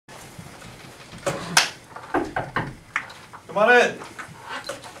Come on in.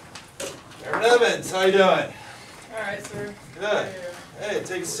 Aaron Evans, how you doing? All right, sir. Good. Hey,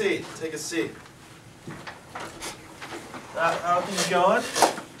 take a seat. Take a seat. How are things going?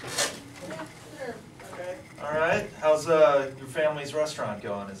 Yeah, sure. Okay. All right. How's your family's restaurant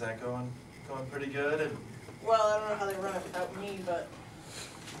going? Is that going pretty good? And, Well, I don't know how they run it without me, but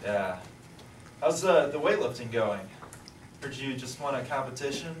yeah. How's the weightlifting going? Heard you just won a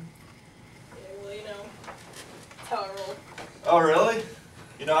competition. yeah, well, you know, that's how I roll. Oh, really?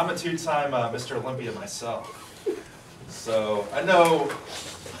 You know, I'm a two-time Mr. Olympia myself. So, I know...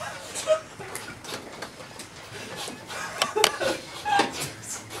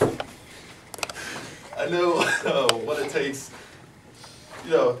 I know what it takes, you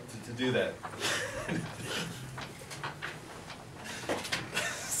know, to do that.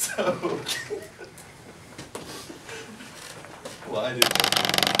 So... Well, I didn't.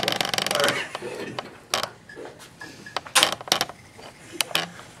 All right.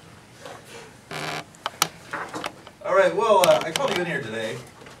 All right, well, I called you in here today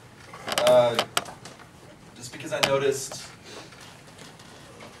just because I noticed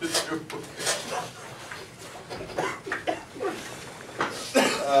you've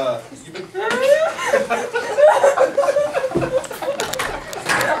been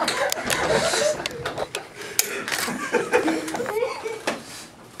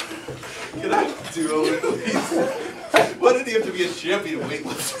Can I do over, please? Why did he have to be a champion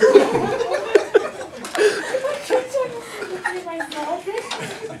weightlifter?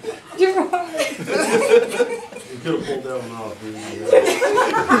 You're wrong. You could have pulled that one off.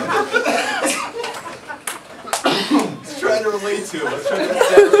 I was trying to relate to him. I was trying to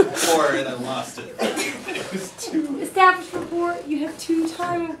establish before and I lost it. It was too... Established report, you have 2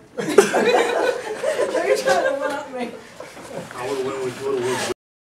 time. Are you trying to one up me? I would have went with